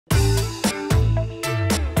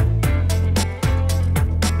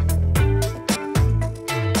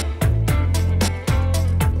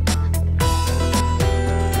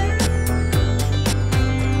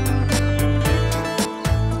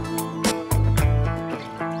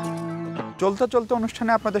চলতে চলতে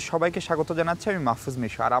অনুষ্ঠানে আপনাদের সবাইকে স্বাগত জানাচ্ছি আমি মাহফুজ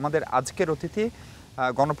মিশু। আর আমাদের আজকের অতিথি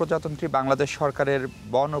গণপ্রজাতন্ত্রী বাংলাদেশ সরকারের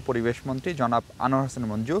বন ও পরিবেশ মন্ত্রী জনাব আনোয়ার হোসেন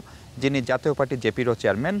মঞ্জু, যিনি জাতীয় পার্টি জেপিরও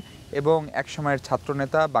চেয়ারম্যান এবং একসময়ের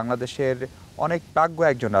ছাত্রনেতা, বাংলাদেশের অনেক প্রাজ্ঞ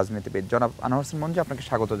একজন রাজনীতিবিদ। জনাব আনোয়ার হোসেন মঞ্জু, আপনাকে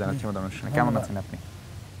স্বাগত জানাচ্ছি আমাদের অনুষ্ঠানে। কেমন আছেন আপনি?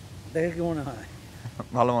 দেখে কি মনে হয়?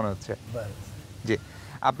 ভালো মনে হচ্ছে। জি,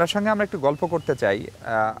 আপনার সঙ্গে আমরা একটু গল্প করতে চাই।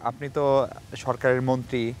 আপনি তো সরকারের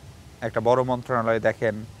মন্ত্রী, একটা বড় মন্ত্রণালয়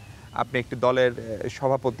দেখেন, আপনি একটি দলের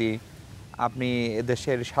সভাপতি, আপনি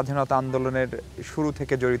দেশের স্বাধীনতা আন্দোলনের শুরু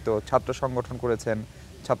থেকে জড়িত, ছাত্র সংগঠন করেছেন,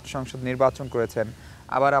 ছাত্র সংসদ নির্বাচন করেছেন,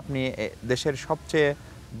 আবার আপনি দেশের সবচেয়ে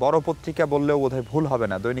বড় পত্রিকা বললেও বোধহয় ভুল হবে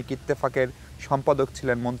না, দৈনিক ইত্তেফাকের সম্পাদক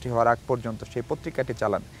ছিলেন মন্ত্রী হওয়ার আগ পর্যন্ত, সেই পত্রিকাটি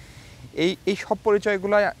চালান। এই সব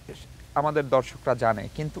পরিচয়গুলো আমাদের দর্শকরা জানে,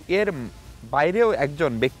 কিন্তু এর বাইরেও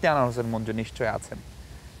একজন ব্যক্তি আনোয়ার হোসেন মঞ্জু নিশ্চয় আছেন,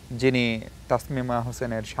 যিনি তাসমিমা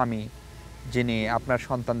হোসেনের স্বামী, যিনি আপনার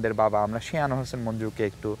সন্তানদের বাবা। আমরা সেই আনোয়ার হোসেন মঞ্জুকে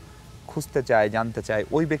একটু খুঁজতে চাই, জানতে চাই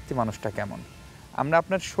ওই ব্যক্তি মানুষটা কেমন। আমরা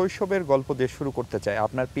আপনার শৈশবের গল্প দিয়ে শুরু করতে চাই।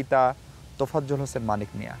 আপনার পিতা তোফাজ্জল হোসেন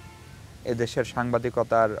মানিক মিয়া, এদেশের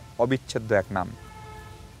সাংবাদিকতার অবিচ্ছেদ্য এক নাম,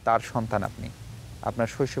 তার সন্তান আপনি। আপনার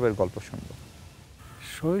শৈশবের গল্প শুনব।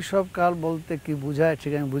 শৈশবকাল বলতে কি বোঝায়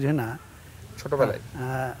ঠিক আমি বুঝি না। ছোটবেলায়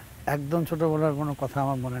একদম ছোটবেলার কোনো কথা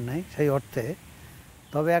আমার মনে নেই সেই অর্থে।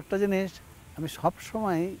 তবে একটা জিনিস, আমি সব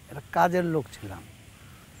সময় একটা কাজের লোক ছিলাম।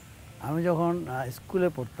 আমি যখন স্কুলে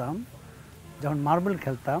পড়তাম, যখন মার্বেল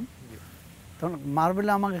খেলতাম, তখন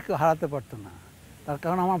মার্বেলে আমাকে কেউ হারাতে পারতো না। তার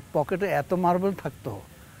কারণ আমার পকেটে এত মার্বেল থাকতো,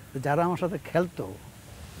 যারা আমার সাথে খেলতো।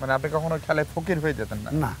 মানে আপনি কখনো খেলায় ফকির হয়ে যেতেন না?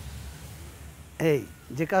 না, এই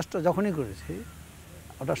যে কাজটা যখনই করেছি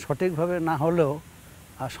ওটা সঠিকভাবে না হলেও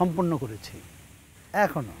সম্পূর্ণ করেছি।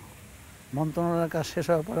 এখনও মন্ত্রণালয়ের কাজ শেষ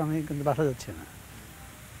হওয়ার পর আমি কিন্তু বাসা যাচ্ছি না,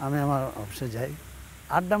 আমি আমার অফিসে যাই।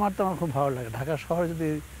 আড্ডা মারতে আমার খুব ভালো লাগে। ঢাকা শহরে যদি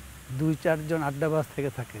 2-4 জন আড্ডাবাজ থেকে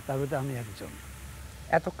থাকে, তার ভিতরে আমি একজন।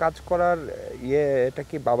 এত কাজ করার এটা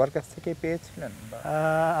কি বাবার কাছ থেকেই পেয়েছিলেন?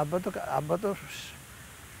 আব্বা তো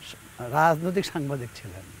রাজনৈতিক সাংবাদিক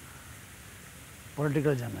ছিলেন,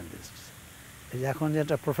 পলিটিক্যাল জার্নালিস্ট। এই যে এখন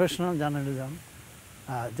যেটা প্রফেশনাল জার্নালিজম,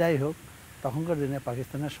 যাই হোক, তখনকার দিনে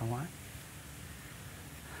পাকিস্তানের সময়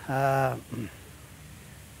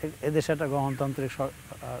এদেশে একটা গণতান্ত্রিক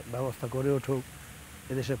ব্যবস্থা গড়ে উঠুক,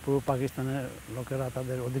 এদেশে পুরো পাকিস্তানের লোকেরা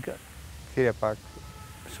তাদের অধিকার ফিরে পাক,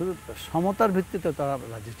 শুধু সমতার ভিত্তিতে তারা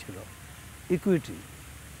রাজি ছিল। ইকুইটি,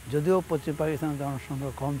 যদিও পশ্চিম পাকিস্তানের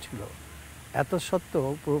জনসংখ্যা কম ছিল, এত সত্ত্বেও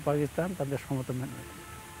পুরো পাকিস্তান তাদের সমতা মেনে,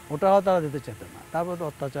 ওটাও তারা দিতে চেত না। তারপর তো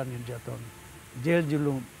অত্যাচার, নির্যাতন, জেল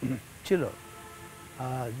জুলুম ছিল,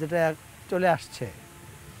 যেটা চলে আসছে।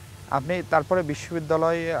 আপনি তারপরে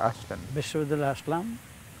বিশ্ববিদ্যালয়ে আসলেন? বিশ্ববিদ্যালয়ে আসলাম,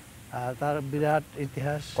 তার বিরাট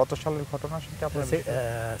ইতিহাস। কত সালের ঘটনা সেটা? আপনার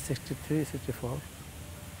 63-64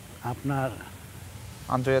 আপনার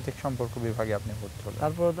আন্তর্জাতিক সম্পর্ক বিভাগে আপনি ভর্তি হলেন।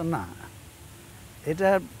 তারপরে তো না, এটা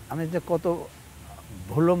আমি যে কত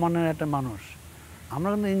ভালো মানের একটা মানুষ। আমরা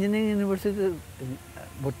কিন্তু ইঞ্জিনিয়ারিং ইউনিভার্সিটিতে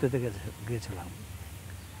ভর্তি হতে গিয়েছিলাম,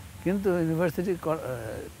 কিন্তু ইউনিভার্সিটি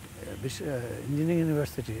ইঞ্জিনিয়ারিং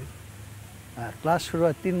ইউনিভার্সিটির ক্লাস শুরু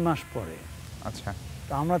হয় 3 মাস পরে। আচ্ছা,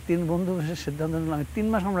 তো আমরা 3 বন্ধু বসে সিদ্ধান্ত নিলাম 3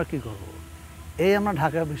 মাস আমরা কী করব। এই আমরা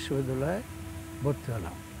ঢাকা বিশ্ববিদ্যালয়ে ভর্তি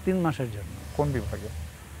হলাম 3 মাসের জন্য। কোন বিভাগে?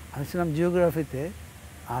 আমি ছিলাম জিওগ্রাফিতে,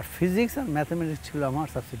 আর ফিজিক্স আর ম্যাথামেটিক্স ছিল আমার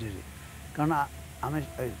সাবসিডিয়ারি, কারণ আমি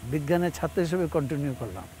বিজ্ঞানের ছাত্র হিসেবে কন্টিনিউ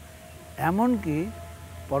করলাম। এমনকি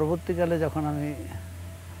পরবর্তীকালে যখন আমি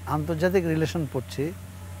আন্তর্জাতিক রিলেশন পড়ছি,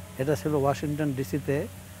 এটা ছিল ওয়াশিংটন ডিসিতে,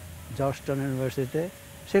 জর্জটাউন ইউনিভার্সিটিতে,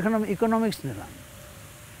 সেখানে আমি ইকোনমিক্স নিলাম।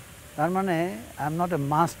 তার মানে I am not a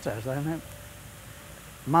masters, I M A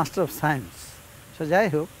master of science. সে যাই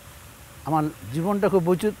হোক, আমার জীবনটা খুব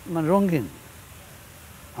মানে রঙিন।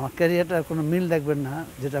 আমার ক্যারিয়ারটার কোনো মিল দেখবেন না,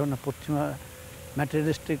 যেটা আপনার পশ্চিমা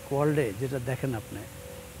ম্যাটেরিয়ালিস্টিক ওয়ার্ল্ডে যেটা দেখেন আপনি,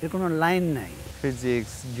 এর কোনো লাইন নাই।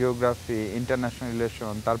 ফিজিক্স, জিওগ্রাফি, ইন্টারন্যাশনাল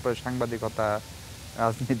রিলেশন, তারপরে সাংবাদিকতা,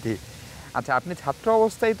 রাজনীতি। আচ্ছা, আপনি ছাত্র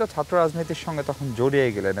অবস্থায় তো ছাত্র রাজনীতির সঙ্গে তখন জড়িয়ে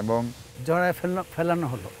গেলেন, এবং জড়ায় ফেলানো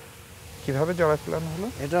হলো। কিভাবে জড়ায় ফেলানো হলো?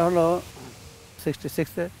 এটা হলো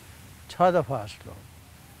 66-এ 6 দফা আসলো।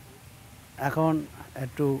 এখন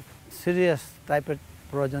একটু সিরিয়াস টাইপের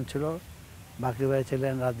প্রয়োজন ছিল। বাকরি ভাই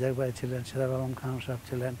ছিলেন, রাজ্জাক ভাই ছিলেন, সিরাজ আলম খান সাহেব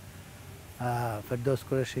ছিলেন, ফেরদৌস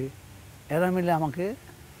কুরেশি, এরা মিলে আমাকে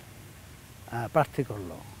প্রার্থী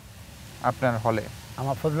করলো আপনার হলে?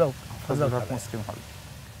 আমার ফজল মুসলিম হল।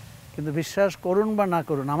 কিন্তু বিশ্বাস করুন বা না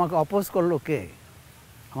করুন, আমাকে অপোজ করলো কে?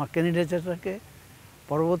 আমার ক্যান্ডিডেটটাকে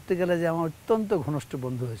পরবর্তীকালে যে আমার অত্যন্ত ঘনিষ্ঠ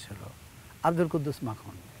বন্ধু হয়েছিল, আব্দুল কুদ্দুস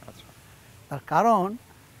মাখন। আচ্ছা, তার কারণ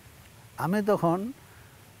আমি তখন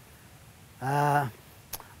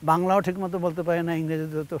বাংলাও ঠিকমতো বলতে পারি না, ইংরেজি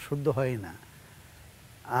তো শুদ্ধ হয়ই না।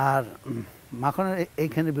 আর মাখনের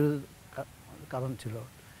এইখানে বিরোধ কারণ ছিল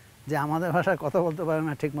যে আমাদের ভাষায় কথা বলতে পারে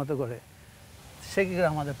না ঠিক মতো করে, সে কী করে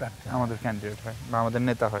আমাদের প্রার্থী, আমাদের ক্যান্ডিডেট হয় বা আমাদের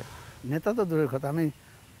নেতা হয়? নেতা তো দূরের কথা। আমি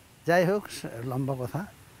যাই হোক, লম্বা কথা,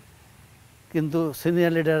 কিন্তু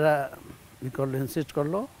সিনিয়র লিডাররা করলো, ইনসিস্ট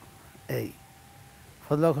করলো। এই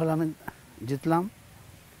ফজলক হল আমি জিতলাম।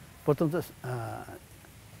 প্রথম তো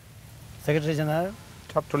সেক্রেটারি জেনারেল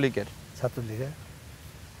ছাত্রলীগের। ছাত্রলীগের।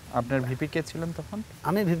 আপনার ভিপি কে ছিলেন তখন?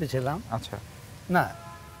 আমি ভিপি ছিলাম। আচ্ছা। না,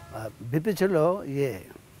 ভিপি ছিল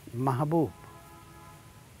মাহবুব,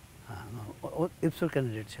 ও ইপসুর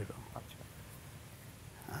ক্যান্ডিডেট ছিল। আচ্ছা।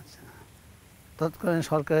 আচ্ছা, তৎকালীন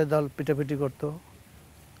সরকারের দল পিটাপিটি করতো,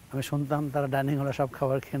 আমি শুনতাম তারা ডাইনিং হলে সব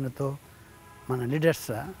খাবার খেয়ে নিত, মানে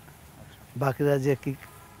লিডার্সরা। বাকিরা যে কি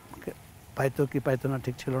পাইতো কি পাইতো না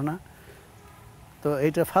ঠিক ছিল না। তো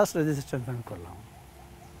এইটা ফার্স্ট রেজিস্ট্রেশন আমি করলাম।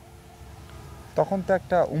 তখন তো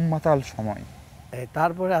একটা উন্মাতাল সময়।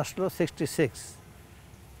 তারপরে আসলো 66।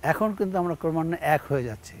 এখন কিন্তু আমরা ক্রমান্বয়ে এক হয়ে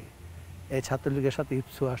যাচ্ছি। এই ছাত্রলীগের সাথে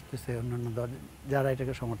ইপসু আসতেছে, অন্যান্য দল যারা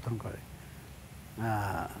এটাকে সমর্থন করে,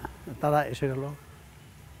 তারা এসে গেল।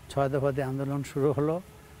 6 দফা দিয়ে আন্দোলন শুরু হলো,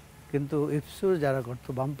 কিন্তু ইপসু যারা করতো,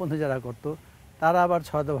 বামপন্থী যারা করতো, তারা আবার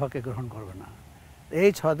 6 দফাকে গ্রহণ করবে না। এই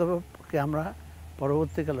 6 দফাকে আমরা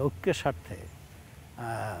পরবর্তীকালে ঐক্যের স্বার্থে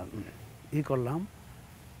করলাম,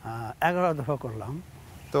 11 দফা করলাম।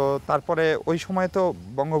 তো তারপরে ওই সময় তো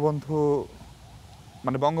বঙ্গবন্ধু,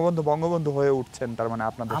 মানে বঙ্গবন্ধু হয়ে উঠছেন, তার মানে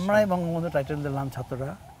আপনাদের আমরাই বঙ্গবন্ধু টাইটেল দিলাম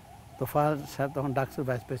ছাত্ররা। তোফায়েল স্যার তখন ডাকসুর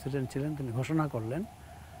ভাইস প্রেসিডেন্ট ছিলেন, তিনি ঘোষণা করলেন।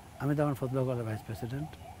 আমি তখন ফজলক হলের ভাইস প্রেসিডেন্ট।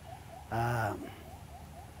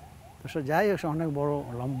 তো যাই হোক, অনেক বড়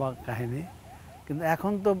লম্বা কাহিনী। কিন্তু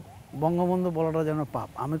এখন তো বঙ্গবন্ধু বলাটা যেন পাপ,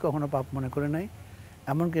 আমি কখনো পাপ মনে করি নাই।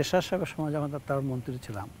 এমনকি এরশাদ সাহেবের সময় যখন তার মন্ত্রী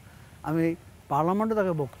ছিলাম, আমি পার্লামেন্টে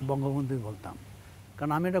তাকে বঙ্গবন্ধুই বলতাম।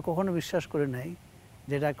 কারণ আমি এটা কখনো বিশ্বাস করি নাই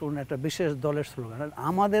যে এটা কোনো একটা বিশেষ দলের স্লোগান।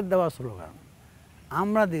 আমাদের দেওয়া স্লোগান,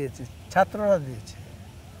 আমরা দিয়েছি, ছাত্ররা দিয়েছে।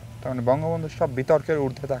 তার মানে বঙ্গবন্ধু সব বিতর্কের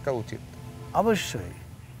ঊর্ধ্বে থাকা উচিত। অবশ্যই।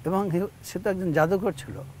 এবং সে তো একজন জাদুকর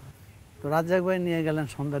ছিল। তো রাজ্জাক ভাই নিয়ে গেলেন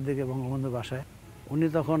সন্ধ্যার দিকে বঙ্গবন্ধু বাসায়। উনি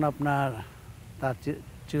তখন আপনার তার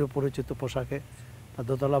চিরপরিচিত পোশাকে, তার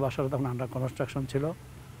দোতলা বাসার তখন আন্ডার কনস্ট্রাকশন ছিল।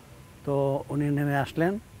 তো উনি নেমে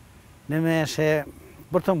আসলেন, নেমে এসে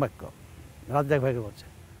প্রথম বাক্য রাজ্জাক ভাইকে বলছে,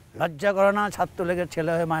 লজ্জা করে না ছাত্রলীগের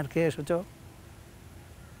ছেলে হয়ে মায়ের খেয়ে এসেছ।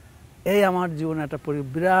 এই আমার জীবনে একটা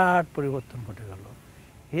বিরাট পরিবর্তন ঘটে গেল।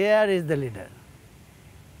 হিয়ার ইজ দ্য লিডার,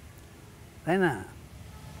 তাই না?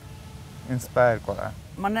 ইন্সপায়ার করা,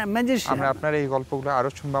 মানে ম্যাজিশিয়ান। আমরা আপনার এই গল্পগুলো আরও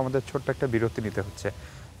শুনবো, আমাদের ছোট্ট একটা বিরতি নিতে হচ্ছে।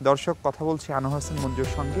 দর্শক, কথা বলছি আনোয়ার হোসেন মঞ্জুর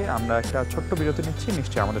সঙ্গে। আমরা একটা ছোট্ট বিরতি নিচ্ছি,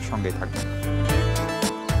 নিশ্চয়ই আমাদের সঙ্গেই থাকবেন।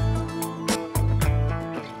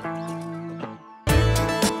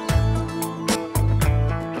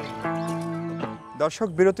 দর্শক,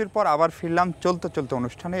 বিরতির পর আবার ফিরলাম চলতে চলতে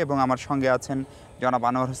অনুষ্ঠানে, এবং আমার সঙ্গে আছেন জনাব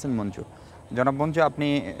আনোয়ার হোসেন মঞ্জু। জনাব মঞ্জু, আপনি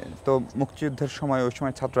তো মুক্তিযুদ্ধের সময়, ওই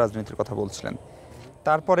সময় ছাত্র রাজনীতির কথা বলছিলেন।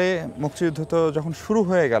 তারপরে মুক্তিযুদ্ধ তো যখন শুরু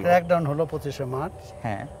হয়ে গেল, ক্র্যাকডাউন হলো 25শে মার্চ।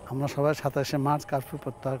 হ্যাঁ, আমরা সবাই 27শে মার্চ কারফিউ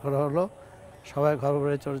প্রত্যাহার করা হলো, সবাই ঘর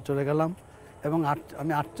ঘরে চলে গেলাম। এবং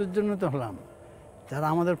আমি আশ্চর্যান্বিত হলাম, যারা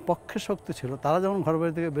আমাদের পক্ষে শক্তি ছিল তারা যেমন ঘর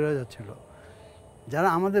বাড়ি থেকে বেরোয় যাচ্ছিল, যারা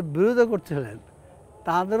আমাদের বিরোধিতা করছিলেন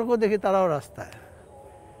তাদেরকেও দেখি তারাও রাস্তায়।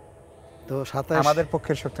 তো 27 আমাদের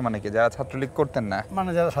পক্ষের শক্তি মানে কি? যারা ছাত্রলীগ করতেন না,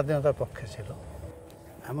 মানে যারা স্বাধীনতার পক্ষে ছিল,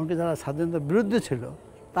 এমনকি যারা স্বাধীনতার বিরুদ্ধে ছিল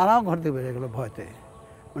তারাও ঘর থেকে বেরিয়ে গেলো ভয়তে।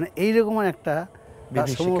 মানে এইরকম একটা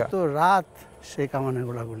সমস্ত রাত সেই কামানের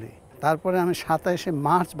গোলাগুলি। তারপরে আমি 27শে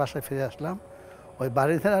মার্চ বাসায় ফিরে আসলাম। ওই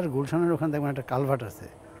বাড়িধারা আর গুলশানের ওখানে দেখবেন একটা কালভার্ট আছে,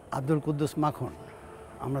 আব্দুল কুদ্দুস মাখন,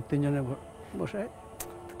 আমরা তিনজনে বসে,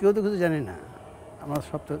 কেউ তো কিছু জানি না, আমরা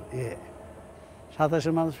সব তো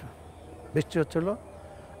 27শে মার্চ বৃষ্টি হচ্ছিলো।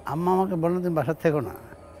 আম্মা আমাকে বললেন তুমি বাসার থেকো না,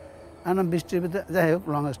 আমি বৃষ্টির ভিতরে, যাই হোক,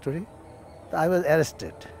 লং স্টোরি। তো আই ওয়াজ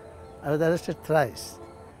অ্যারেস্টেড থ্রাইস।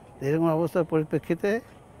 এরকম অবস্থার পরিপ্রেক্ষিতে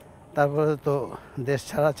তারপরে তো দেশ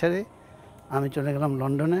ছাড়াছাড়ি, আমি চলে গেলাম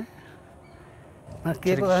লন্ডনে। মানে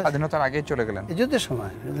স্বাধীনতার আগেই চলে গেলেন? এই যুদ্ধের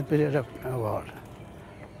সময়, পিরিয়ড অফ ওয়ার।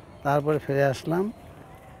 তারপরে ফিরে আসলাম,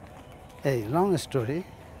 এই লং স্টোরি।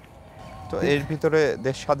 তো এর ভিতরে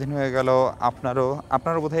দেশ স্বাধীন হয়ে গেল,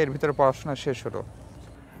 আপনারও বোধহয় এর ভিতরে পড়াশোনা শেষ হলো?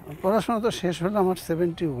 পড়াশোনা তো শেষ হলো আমার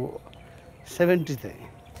 70-তে।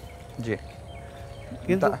 জি।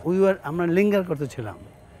 কিন্তু আমরা লিঙ্গার করতেছিলাম,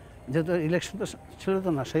 যেহেতু ইলেকশন তো ছিল তো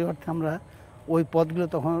না, সেই অর্থে আমরা ওই পদগুলো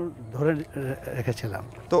তখন ধরে রেখেছিলাম।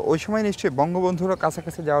 তো ওই সময় নিশ্চয়ই বঙ্গবন্ধুর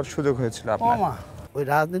কাছাকাছি যাওয়ার সুযোগ হয়েছিল আপনার? ওই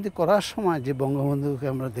রাজনীতি করার সময় যে বঙ্গবন্ধুকে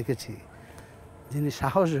আমরা দেখেছি, যিনি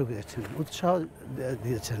সাহস জুগিয়েছেন, উৎসাহ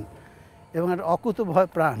দিয়েছেন, এবং একটা অকুতোভয়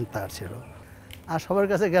প্রাণ তার ছিল। আর সবার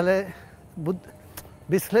কাছে গেলে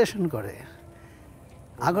বিশ্লেষণ করে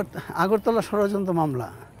আগরতলা ষড়যন্ত্র মামলা,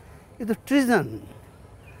 কিন্তু ট্রিজন,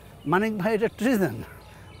 মানিক ভাই এটা ট্রিজন,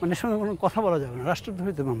 মানে সঙ্গে কোনো কথা বলা যাবে না,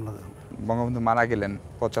 রাষ্ট্রদ্রোহিত মামলা দেবে। বঙ্গবন্ধু মারা গেলেন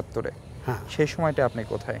 75-এ, হ্যাঁ, সেই সময়টা আপনি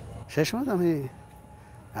কোথায়? সেই সময় তো আমি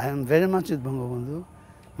I am very much with Bangabandhu,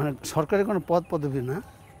 মানে সরকারি কোনো পদ পদবি না,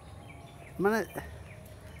 মানে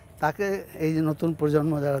তাকে এই যে নতুন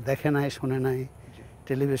প্রজন্ম যারা দেখে নাই, শোনে নাই,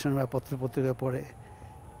 টেলিভিশন বা পত্রপত্রিকা পড়ে,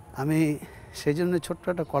 আমি সেই জন্য ছোট্ট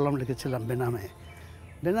একটা কলাম লিখেছিলাম বেনামে,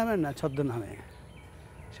 বেনামে না ছদ্মনামে।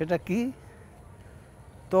 সেটা কি,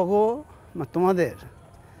 তগো তোমাদের,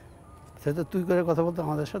 সেটা তুই করে কথা বলতো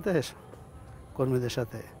আমাদের সাথে, কর্মীদের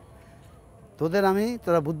সাথে, তোদের আমি,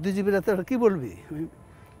 তোরা বুদ্ধিজীবীরা তোরা কী বলবি, আমি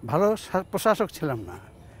ভালো প্রশাসক ছিলাম না,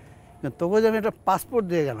 কিন্তু তবুও যে আমি একটা পাসপোর্ট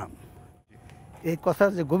দিয়ে গেলাম, এই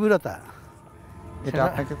কথার যে গভীরতা। এটা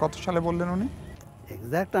আপনাকে কত সালে বললেন উনি?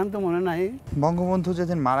 এক্স্যাক্ট আমি তো মনে নাই। বঙ্গবন্ধু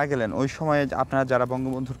যেদিন মারা গেলেন ওই সময়ে আপনারা যারা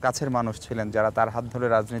বঙ্গবন্ধুর কাছের মানুষ ছিলেন, যারা তার হাত ধরে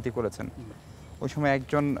রাজনীতি করেছেন, ওই সময়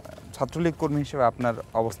একজন ছাত্রলীগ কর্মী হিসেবে আপনার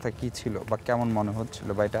অবস্থা কি ছিল বা কেমন মনে হচ্ছিল,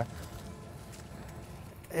 বা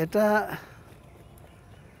এটা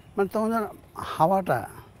মানে তখন হাওয়াটা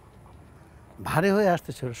ভারী হয়ে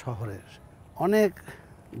আসতেছিল শহরের, অনেক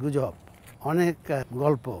গুজব, অনেক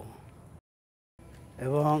গল্প,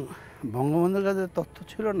 এবং বঙ্গবন্ধুর কাছে তথ্য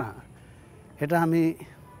ছিল না, এটা আমি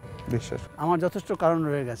বিশ্বাস? আমার যথেষ্ট কারণ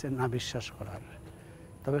রয়ে গেছে না বিশ্বাস করার।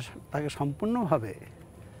 তবে তাকে সম্পূর্ণভাবে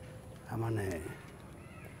মানে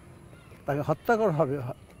তাকে হত্যা করা হবে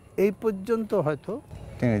এই পর্যন্ত হয়তো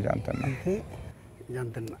তিনি জানতেন না।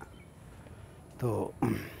 জানতেন না। তো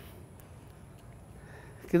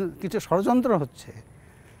কিন্তু কিছু ষড়যন্ত্র হচ্ছে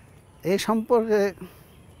এই সম্পর্কে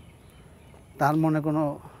তার মনে কোনো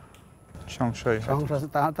সংশয় আছে,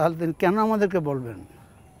 তাহলে তিনি কেন আমাদেরকে বলবেন?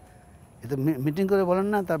 এটা মিটিং করে বলেন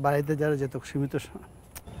না, তার বাড়িতে যারা যেত সীমিত,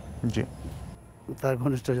 জি, তার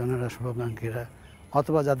ঘনিষ্ঠ জনেরা, শুভাকাঙ্ক্ষীরা,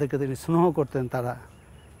 অথবা যাদেরকে তিনি স্নেহ করতেন তারা,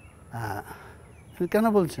 তিনি কেন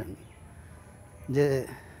বলছেন যে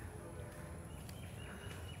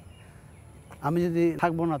আমি যদি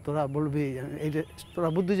থাকবো না তোরা বলবি, এই যে তোরা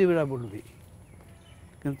বুদ্ধিজীবীরা বলবি,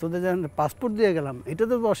 কিন্তু তোদের যেন পাসপোর্ট দিয়ে গেলাম এটা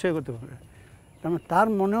তো অস্বীকার করতে পারে, তার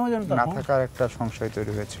মনেও যেন না থাকার একটা সংশয়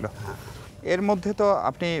তৈরি হয়েছিল। এর মধ্যে তো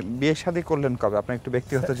আপনি বিয়ে শাদী করলেন কবে? আপনার একটু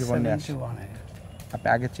ব্যক্তিগত জীবন নিয়ে আসেন। আপনি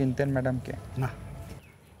আগে চিনতেন ম্যাডামকে? না,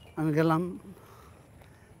 আমি গেলাম,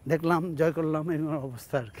 দেখলাম, জয় করলাম, এই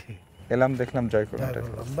অবস্থা আর কি। এলাম, দেখলাম, জয় করলাম,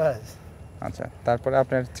 ব্যাস। আচ্ছা, তারপরে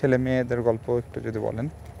আপনার ছেলে মেয়েদের গল্প একটু যদি বলেন।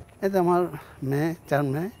 এতে আমার মেয়ে, 4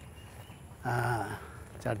 মেয়ে,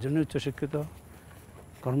 4 জনই উচ্চশিক্ষিত,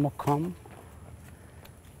 কর্মক্ষম,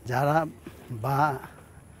 যারা বা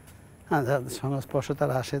যাদের সংস্পর্শ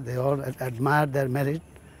তারা আসে, they all admire there merit,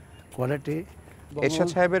 quality. এরশাদ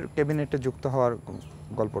সাহেবের ক্যাবিনেটে যুক্ত হওয়ার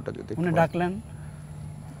গল্পটা যদি উনি ডাকলেন,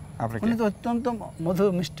 আপনাকে। উনি তো অত্যন্ত মধু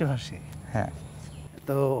মিষ্টিভাষী। হ্যাঁ,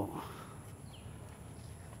 তো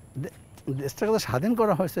দেশটাকে তো স্বাধীন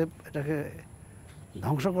করা হয়েছে এটাকে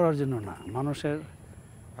ধ্বংস করার জন্য না, মানুষের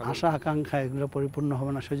আশা আকাঙ্ক্ষা এগুলো পরিপূর্ণ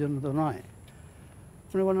হবে না সেই জন্য তো নয়।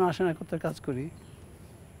 উনি বলেন আসেন একত্রে কাজ করি।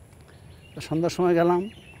 সন্ধ্যার সময় গেলাম,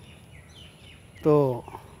 তো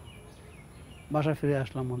বাসায় ফিরে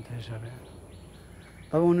আসলাম মন্ত্রী হিসাবে।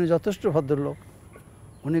 তবে উনি যথেষ্ট ভদ্রলোক,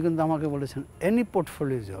 উনি কিন্তু আমাকে বলেছেন any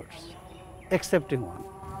portfolio is years excepting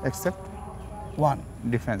one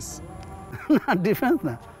defence. না, ডিফেন্স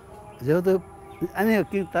না, যেহেতু আমি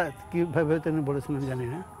কীভাবে তিনি বলেছেন আমি জানি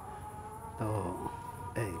না। তো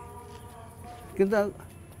এই কিন্তু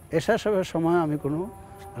এরশাদ সাহেবের সময় আমি কোনো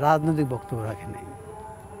রাজনৈতিক বক্তব্য রাখিনি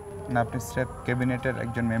না, আপনি স্রেফ ক্যাবিনেটের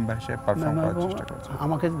একজন মেম্বার হিসেবে পারফর্ম করার চেষ্টা করছেন।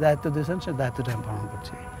 আমাকে যে দায়িত্ব দিয়েছেন সেই দায়িত্বটা আমি পালন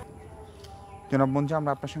করছি। জনাব মঞ্জু,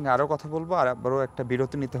 আমরা আপনার সঙ্গে আরও কথা বলবো, আর আবারও একটা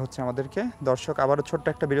বিরতি নিতে হচ্ছে আমাদেরকে। দর্শক, আবারও ছোট্ট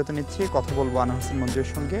একটা বিরতি নিচ্ছি, কথা বলবো আনোয়ার হোসেন মঞ্জুর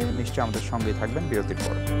সঙ্গে। নিশ্চয়ই আমাদের সঙ্গেই থাকবেন বিরতির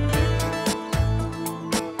পর।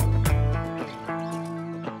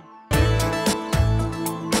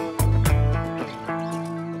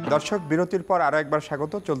 দর্শক, বিরতির পর আরও একবার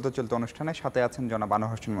স্বাগত। চলতে চলতে অনুষ্ঠানের সাথে আছেন জনাব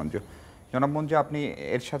আনোয়ার হোসেন মঞ্জু। জনাব মঞ্জু, আপনি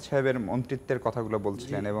এরশাদ সাহেবের মন্ত্রিত্বের কথাগুলো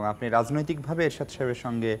বলছিলেন, এবং আপনি রাজনৈতিকভাবে এরশাদ সাহেবের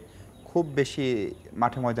সঙ্গে খুব বেশি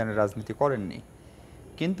মাঠে ময়দানে রাজনীতি করেননি,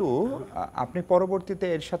 কিন্তু আপনি পরবর্তীতে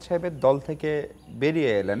এরশাদ সাহেবের দল থেকে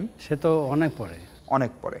বেরিয়ে এলেন। সে তো অনেক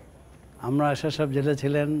পরে। আমরা এরশাদ সাহেব জেলে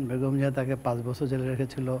ছিলেন, বেগম জিয়া তাকে 5 বছর জেলে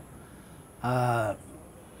রেখেছিল।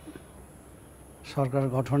 সরকার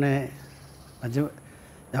গঠনে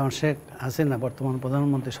যেমন শেখ হাসিনা বর্তমান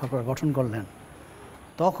প্রধানমন্ত্রী সরকার গঠন করলেন,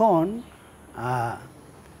 তখন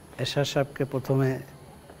এরশাদ সাহেবকে প্রথমে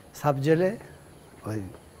সাব জেলে ওই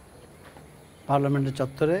পার্লামেন্টের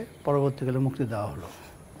চত্বরে পরবর্তীকালে মুক্তি দেওয়া হলো।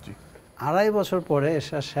 জি। 2.5 বছর পরে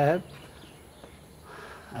এরশাদ সাহেব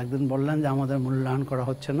একদিন বললেন যে আমাদের মূল্যায়ন করা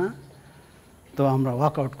হচ্ছে না, তো আমরা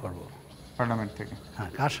ওয়াকআউট করব। পার্লামেন্ট থেকে? হ্যাঁ।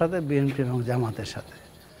 কার সাথে? বিএনপি এবং জামাতের সাথে।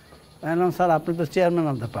 বললাম স্যার আপনি তো চেয়ারম্যান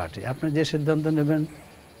অফ দ্য পার্টি, আপনি যে সিদ্ধান্ত নেবেন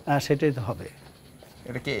সেটাই তো হবে।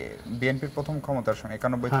 এটা কি বিএনপির প্রথম ক্ষমতার সময়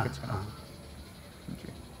 91 থেকে ছিল? জি।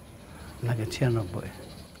 নাকি 96?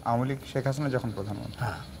 আওয়ামী লীগ শেখ হাসিনা যখন প্রধানমন্ত্রী?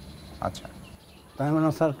 হ্যাঁ। আচ্ছা। তাই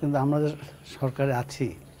বললাম স্যার কিন্তু আমরা যে সরকারে আছি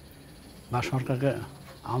বা সরকারকে,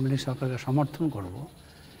 আওয়ামী লীগ সরকারকে সমর্থন করব,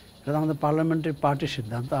 এটা আমাদের পার্লামেন্টারি পার্টির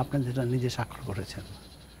সিদ্ধান্ত, আপনি যেটা নিজে স্বাক্ষর করেছেন।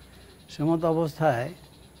 সে মতো অবস্থায়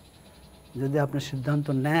যদি আপনি সিদ্ধান্ত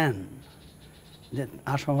নেন যে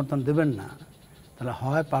আর সমর্থন দেবেন না, তাহলে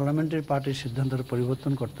হয় পার্লামেন্টারি পার্টির সিদ্ধান্তটা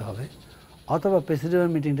পরিবর্তন করতে হবে, অথবা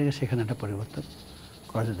প্রেসিডেন্টের মিটিং থেকে সেখানে একটা পরিবর্তন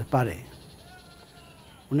করা যেতে পারে।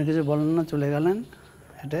 উনি কিছু বলেন না, চলে গেলেন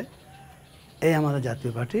হেঁটে। এই আমাদের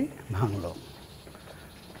জাতীয় পার্টি ভাঙলো।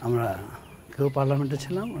 আমরা কেউ পার্লামেন্টে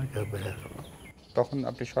ছিলাম আর কেউ বেরিয়ে গেল। তখন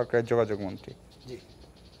আপনি সরকারের যোগাযোগ মন্ত্রী? জি।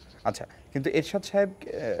 আচ্ছা, কিন্তু এরশাদ সাহেব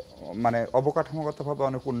মানে অবকাঠামোগতভাবে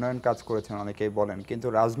অনেক উন্নয়ন কাজ করেছেন অনেকেই বলেন, কিন্তু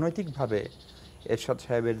রাজনৈতিকভাবে এরশাদ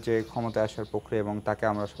সাহেবের যে ক্ষমতায় আসার প্রক্রিয়া এবং তাকে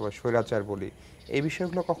আমরা সবাই স্বৈরাচার বলি, এই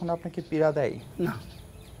বিষয়গুলো কখনো আপনাকে পীড়া দেয়? না,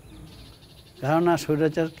 কেননা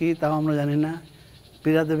স্বৈরাচার কী তাও আমরা জানি না,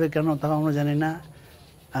 পীড়া দেবে কেন তাও আমরা জানি না।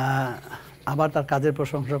 আবার তার কাজের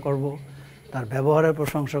প্রশংসা করব, তার ব্যবহারের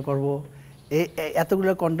প্রশংসা করব, এই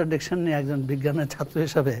এতগুলো কন্ট্রাডিকশন নিয়ে একজন বিজ্ঞানের ছাত্র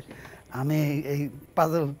হিসাবে আমি এই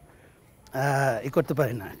পাজল করতে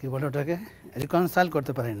পারি না, কি বলে ওটাকে, রিকনসাইল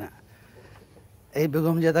করতে পারি না। এই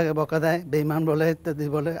বেগম যে তাকে বকা দেয়, বেঈমান বলে, ইত্যাদি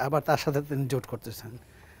বলে, আবার তার সাথে তিনি জোট করতেছেন।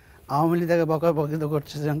 আওয়ামী লীগ তাকে বকাবকিত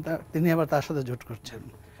করতেছেন, তিনি আবার তার সাথে জোট করছেন।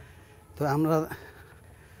 তো আমরা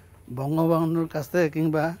বঙ্গবন্ধুর কাছ থেকে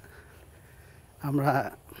কিংবা আমরা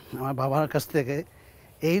আমার বাবার কাছ থেকে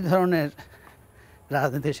এই ধরনের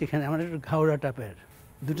রাজনীতি সেখানে আমরা একটু ঘাওড়া টাপের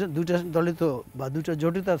দুটা দলিত বা দুটা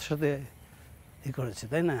জটিলতার সাথে করেছে,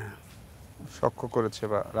 তাই না? সখ্য করেছে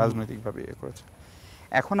বা রাজনৈতিকভাবে ইয়ে করেছে।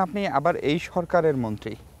 এখন আপনি আবার এই সরকারের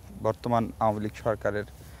মন্ত্রী, বর্তমান আওয়ামী লীগ সরকারের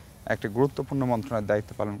একটা গুরুত্বপূর্ণ মন্ত্রণালয়ের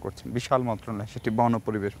দায়িত্ব পালন করছেন, বিশাল মন্ত্রণালয়, সেটি বন ও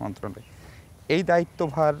পরিবেশ মন্ত্রণালয়। এই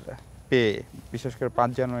দায়িত্বভার পেয়ে বিশেষ করে 5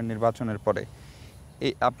 জানুয়ারি নির্বাচনের পরে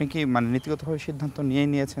আপনি কি মানে নীতিগতভাবে সিদ্ধান্ত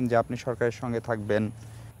নিয়েছেন যে আপনি সরকারের সঙ্গে থাকবেন?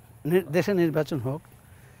 দেশে নির্বাচন হোক,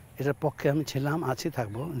 এটার পক্ষে আমি ছিলাম, আছি,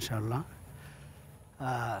 থাকবো ইনশাআল্লাহ।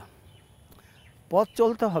 পথ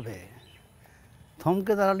চলতে হবে,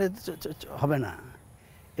 থমকে দাঁড়ালে হবে না।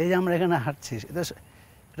 এই যে আমরা এখানে হাঁটছি,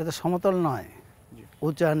 এটা তো সমতল নয়,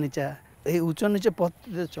 উঁচা নিচা। এই উঁচু নিচে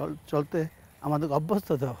পথে চলতে আমাদের অভ্যস্ত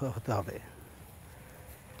হতে হবে।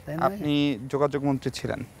 আপনি যোগাযোগ মন্ত্রী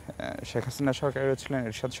ছিলেন, শেখ হাসিনা সরকারেরও ছিলেন,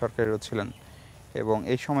 এরশাদ সরকারেরও ছিলেন, এবং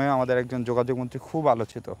এই সময়ে আমাদের একজন যোগাযোগ মন্ত্রী খুব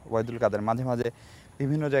আলোচিত, ওয়াহিদুল কাদের। মাঝে মাঝে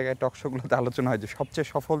বিভিন্ন জায়গায় টকশোগুলোতে আলোচনা হয় যে সবচেয়ে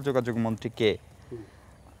সফল যোগাযোগ মন্ত্রী কে।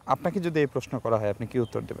 আপনাকে যদি এই প্রশ্ন করা হয়, আপনি কি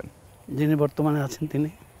উত্তর দেবেন? যিনি বর্তমানে আছেন তিনি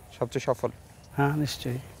সবচেয়ে সফল? হ্যাঁ,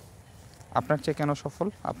 নিশ্চয়ই। আপনার চেয়ে কেন সফল?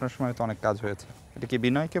 আপনার সময় তো অনেক কাজ হয়েছে। এটা কি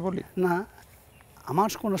বিনয়কে বলি? না, আমার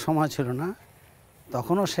কোনো সময় ছিল না,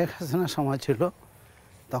 তখনও শেখ হাসিনার সময় ছিল,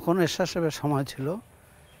 তখনও এরশাদ সাহেবের সময় ছিল,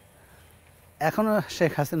 এখনও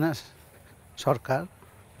শেখ হাসিনার সরকার।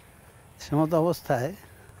 সেমতো অবস্থায়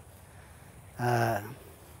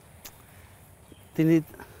তিনি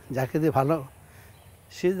যাকে দিয়ে ভালো,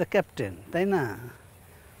 সি ইজ দ্য ক্যাপ্টেন, তাই না?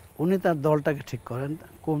 উনি তার দলটাকে ঠিক করেন,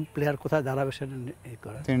 কোন প্লেয়ার কোথায় দাঁড়াবে সেটা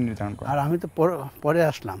করেন, তিনি নির্ধারণ করেন। আর আমি তো পরে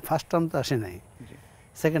আসলাম, ফার্স্ট টার্ম তো আসি নাই,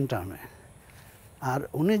 সেকেন্ড টার্মে। আর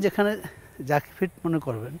উনি যেখানে যাকে ফিট মনে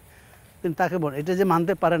করবেন তিনি তাকে বলেন। এটা যে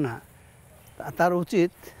মানতে পারে না, তার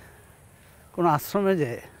উচিত কোনো আশ্রমে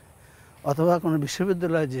যে অথবা কোনো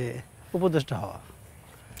বিশ্ববিদ্যালয়ে যে উপদেষ্টা হওয়া,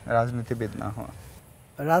 রাজনীতিবিদ না হওয়া।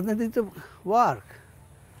 রাজনীতি তো ওয়ার্ক।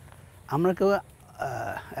 আমরা কেউ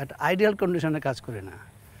একটা আইডিয়াল কন্ডিশনে কাজ করি না।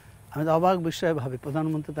 আমি তো অবাক বিষয়ে ভাবি,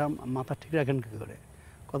 প্রধানমন্ত্রী তার মাথা ঠিক রাখেন কী করে?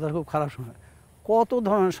 কথাটা খুব খারাপ সময়, কত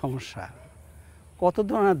ধরনের সমস্যা, কত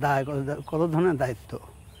ধরনের দায়, কত ধরনের দায়িত্ব,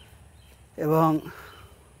 এবং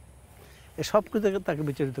এসব কিছু তাকে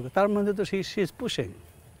বিচারিত করে। তার মধ্যে তো সেই ইজ পুশিং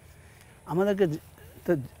আমাদেরকে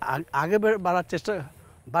তো আগে বাড়ার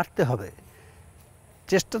বাড়তে হবে,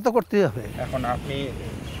 চেষ্টা তো করতেই হবে। এখন আপনি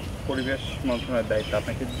পরিবেশ মন্ত্রণালয়ের দায়িত্ব,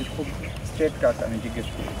 আপনাকে যদি খুব স্ট্রেট কাট আমি জিজ্ঞেস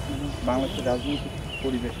করি, বাংলাদেশের রাজনৈতিক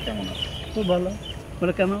পরিবেশ কেমন আছে? খুব ভালো।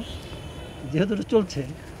 বলে কেন? যেহেতু এটা চলছে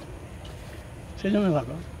সেই জন্য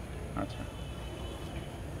ভালো। আচ্ছা,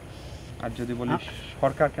 আর যদি বলি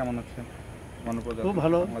সরকার কেমন আছে? খুব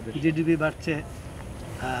ভালো, জিডিপি বাড়ছে,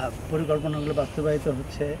 পরিকল্পনাগুলো বাস্তবায়িত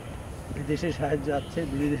হচ্ছে, বিদেশি সাহায্য আছে,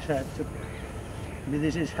 বিদেশি সাহায্য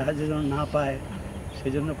বিদেশি সাহায্য যেন না পায়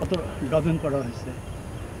সেই জন্য কত ডবিং করা হয়েছে,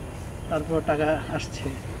 তারপর টাকা আসছে,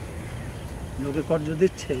 লোকে কর্জ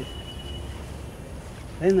দিচ্ছে,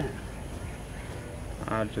 তাই না?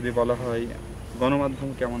 আর যদি বলা হয় গণমাধ্যম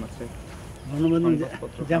কেমন আছে? গণমাধ্যম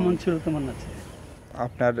সংবাদপত্র যেমন কেমন? ছিল তেমন আছে।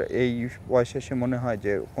 আপনার এই বয়সে এসে মনে হয়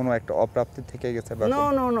যে কোনো একটা অপ্রাপ্তি থেকে গেছে বা no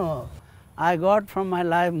no no, I got from my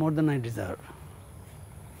life more than I deserve.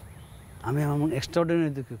 আমি এমন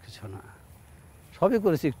এক্সট্রাঅর্ডিনারি কিছু না, সবই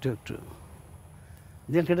করেছি একটু একটু।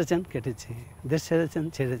 জেল কেটেছেন, কেটেছি। দেশ ছেড়েছেন,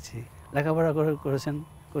 ছেড়েছি। লেখাপড়া করেছেন,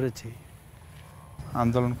 করেছি।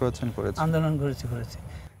 আন্দোলন করেছেন, করেছেন। আন্দোলন করেছি, করেছি।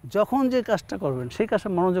 যখন যে কাজটা করবেন সেই কাজটা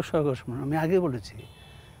মনোযোগ সহকারে শুনুন। আমি আগে বলেছি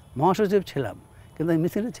মহাসচিব ছিলাম, কিন্তু আমি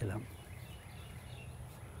মিছিলে ছিলাম,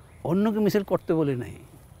 অন্যকে মিছিল করতে বলি নাই।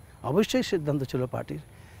 অবশ্যই সিদ্ধান্ত ছিল পার্টির,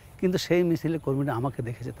 কিন্তু সেই মিছিলে কর্মীরা আমাকে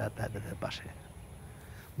দেখেছে তাদের পাশে।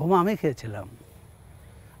 বোমা আমি খেয়েছিলাম।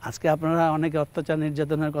 আজকে আপনারা অনেকে অত্যাচার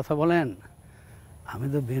নির্যাতনের কথা বলেন, আমি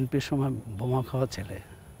তো বিএনপির সময় বোমা খাওয়া ছেলে।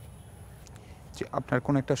 যে আপনার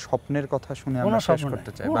কোন একটা স্বপ্নের কথা শুনে কোনো আমরা শেষ স্বপ্ন করতে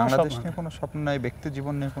নাই, চাই। কোনো বাংলাদেশ স্বপ্ন নিয়ে নাই। কোনো স্বপ্ন নাই, ব্যক্তি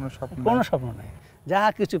জীবন নিয়ে কোনো স্বপ্ন কোনো নাই। স্বপ্ন নেই, যা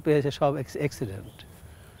কিছু পেয়েছে সব অ্যাক্সিডেন্ট।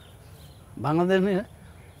 বাংলাদেশ নিয়ে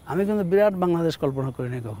আমি কিন্তু বিরাট বাংলাদেশ কল্পনা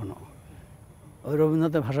করিনি কখনো। ওই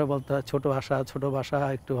রবীন্দ্রনাথের ভাষা বলতে হয়, ছোটো ভাষা,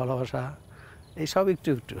 একটু ভালোবাসা, এই সব একটু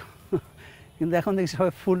একটু। কিন্তু এখন দেখছি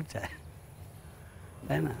সবাই ফুল চায়,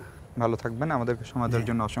 তাই না? ভালো থাকবেন, আমাদেরকে সময় দেওয়ার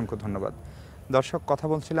জন্য অসংখ্য ধন্যবাদ। দর্শক, কথা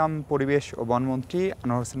বলছিলাম পরিবেশ ও বনমন্ত্রী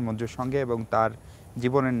আনোয়ার হোসেন মঞ্জুর সঙ্গে এবং তার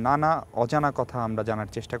জীবনের নানা অজানা কথা আমরা জানার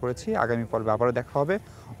চেষ্টা করেছি। আগামী পর্বে আবারও দেখা হবে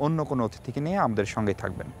অন্য কোনো অতিথিকে নিয়ে। আমাদের সঙ্গেই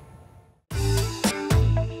থাকবেন।